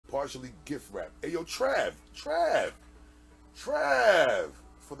partially gift wrap. Hey, yo, Trav,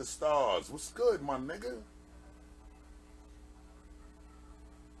 for the stars. What's good, my nigga?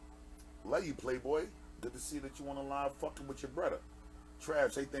 Love you, Playboy. Good to see that you on the live fucking with your brother.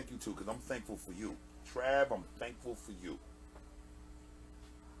 Trav, say thank you too, because I'm thankful for you. Trav, I'm thankful for you.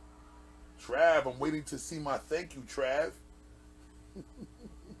 Trav, I'm waiting to see my thank you, Trav.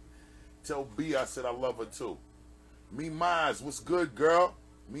 Tell B I said I love her too. Me Mize, what's good, girl?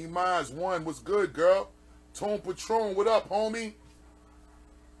 Me Mize 1, what's good, girl? Tone Patron, what up, homie?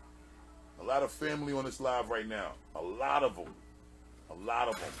 A lot of family on this live right now. A lot of them. A lot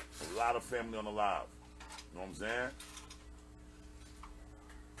of them. A lot of family on the live. You know what I'm saying?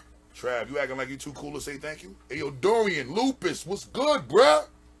 Trav, you acting like you too cool to say thank you? Hey, yo, Dorian, Lupus, what's good, bruh?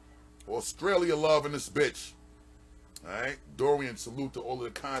 Australia love in this bitch. Alright? Dorian, salute to all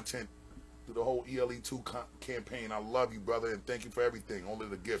of the content through the whole ELE2 campaign. I love you, brother, and thank you for everything. All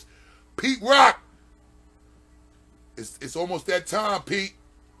of the gifts. Pete Rock! It's almost that time, Pete.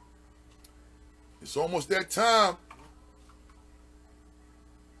 It's almost that time.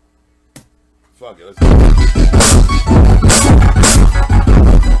 Fuck it, let's go.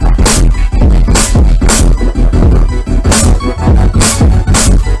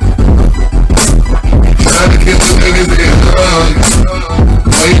 Trying to get the niggas in love.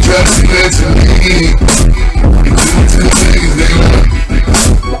 Why you try to do that to me? You do it to the niggas they love.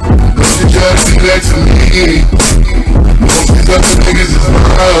 Don't you try to do that to me? Most of these other niggas is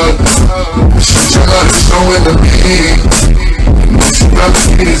love. Shit you're not showing to me. Most of these other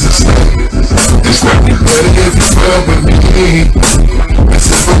niggas is love. It's not be better if you fell with me. As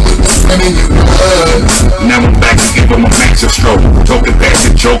if I'm with the friend in your blood. Now I'm back to give him a massive stroke. Talking past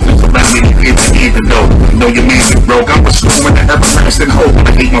the joke, it's around me to get to even though. You know your man's is broke. I'm restoring the everlasting hope.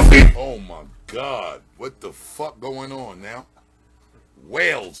 I hate my feet. Oh my God. What the fuck going on now?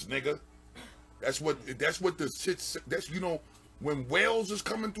 Whales, nigga. That's what the shit, that's, you know, when whales is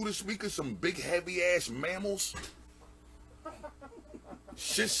coming through the speakers, some big heavy ass mammals.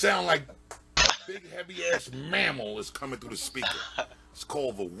 Shit sound like a big heavy ass mammal is coming through the speaker. It's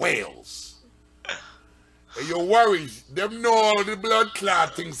called the whales. Hey, your worries, them know all the blood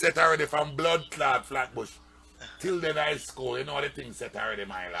clot things set already from blood clot Flatbush till then high school. You know the things set already,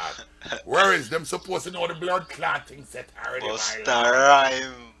 my lad. Worries, them supposed to know the blood clot things set already, my lad. Busta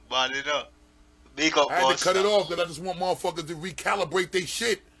rhyme, man, you know. Big up, I had to cut it off because I just want motherfuckers to recalibrate their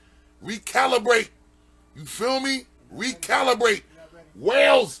shit. Recalibrate. You feel me? Recalibrate.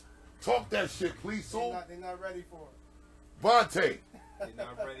 Whales, talk that shit, please, Sue. They're not ready for it. Vontae. They're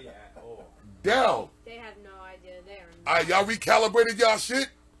not ready at all. Dell. They have no idea there. Alright, y'all recalibrated y'all shit?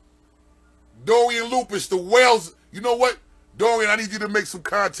 Dorian Lupus, the whales. You know what? Dorian, I need you to make some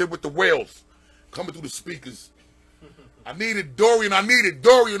content with the whales coming through the speakers. I need it, Dorian. I need it.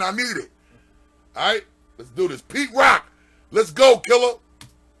 Dorian, I need it. Alright? Let's do this. Pete Rock. Let's go, killer.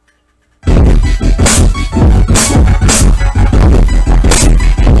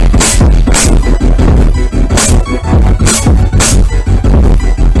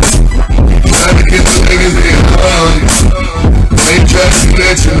 Trying to get the niggas they love. They try to do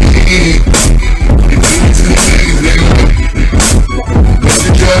that to me. You do it to the niggas they love. Don't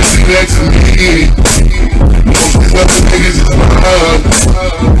you try to do that to me. Most of these other niggas is love.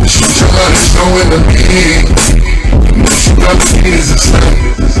 The shit you're not showing to me. Most of these other niggas is love.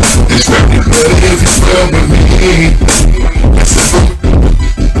 It's not be better if you fell with me. As if I'm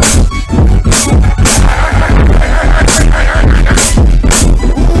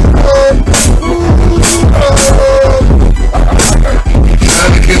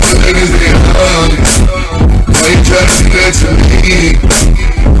trying to get the niggas they love. Why you try to do that to me?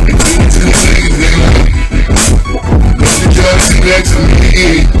 You do it to the niggas they love. Don't you try to do that to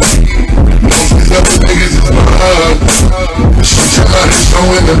me? Most of these other niggas is love. The shit you're not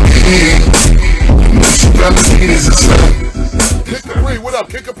showing to me. Most of these other niggas is love. Kick Capri, what up?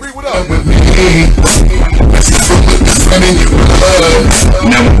 Kick Capri, what up? With me. As if I'm with the friend in your blood.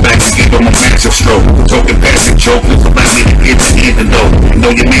 Now I'm back to give him a massive stroke. Talking past the joke, it's around me to get to even though. You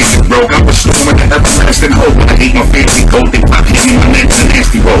know your man's is broke. I'm restoring the everlasting hope. I hate my fancy coat. They pop hit me, my neck's a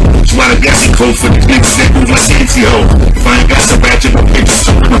nasty roll. That's why I got me close for these niggas that move like fancy hoes. If I ain't got the ratchet, my pictures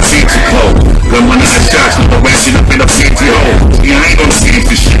so my fancy clothes. Gun my 9 shots, with the ratchet up in a fancy hole. Yeah, I ain't gonna see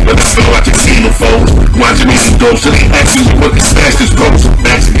this shit, but I feel like a team of foes. Watching me some dope, so they asking me what the fastest goes.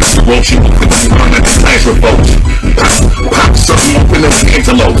 Backs against the rope, she will quick to run like the clash revolts. Pop something up in those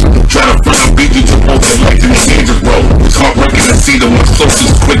antelopes. Try to front up, beat you to both the legs and the angels roll. It's heartbreaking to see the ones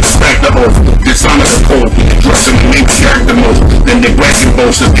closest quick to back the oath. Dishonor the code, dressing the main character most. Then they bragging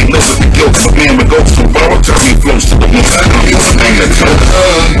boasts as they live with the guilt of a man with ghosts. So borrow turn me flows to the moon. I don't even hang the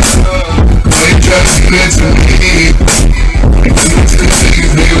toe. that to me. Give it to the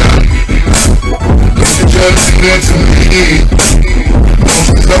niggas, they like. Don't you try to do that to me.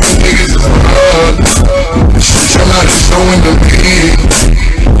 Most of the couple niggas is hard. Shit y'all not showing to me.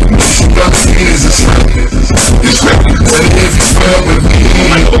 Most of the niggas is hard. Better if you fuck with me.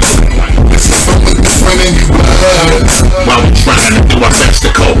 If you fuck with the friend and you blood. While we trying to do our best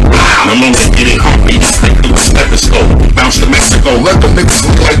to cope. No longer getting hungry, just think through the stethoscope. Bounce to Mexico, let them niggas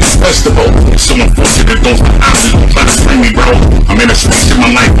look like this festival. It's so unfortunate those behind me don't try to scream me, bro. I'm in a space in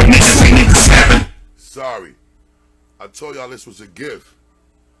my life, but niggas ain't niggas happen. Sorry, I told y'all this was a gift.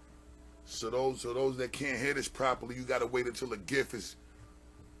 So those that can't hear this properly, you gotta wait until the gift is,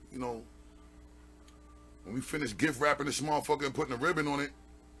 you know, when we finish gift wrapping this motherfucker and putting a ribbon on it,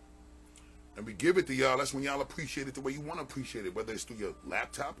 and we give it to y'all, that's when y'all appreciate it the way you want to appreciate it, whether it's through your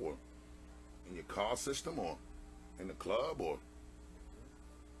laptop or in your car system or in the club or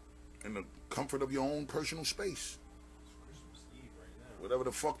in the comfort of your own personal space. Whatever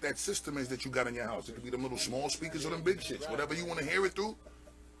the fuck that system is that you got in your house. It could be them little small speakers or them big shits. Whatever you want to hear it through,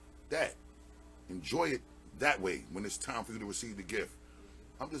 that. Enjoy it that way when it's time for you to receive the gift.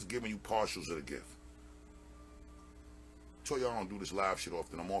 I'm just giving you partials of the gift. I told y'all I don't do this live shit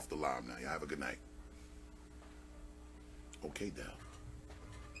often. I'm off the live now. Y'all have a good night. Okay, Dal.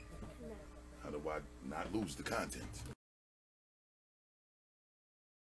 How do I not lose the content?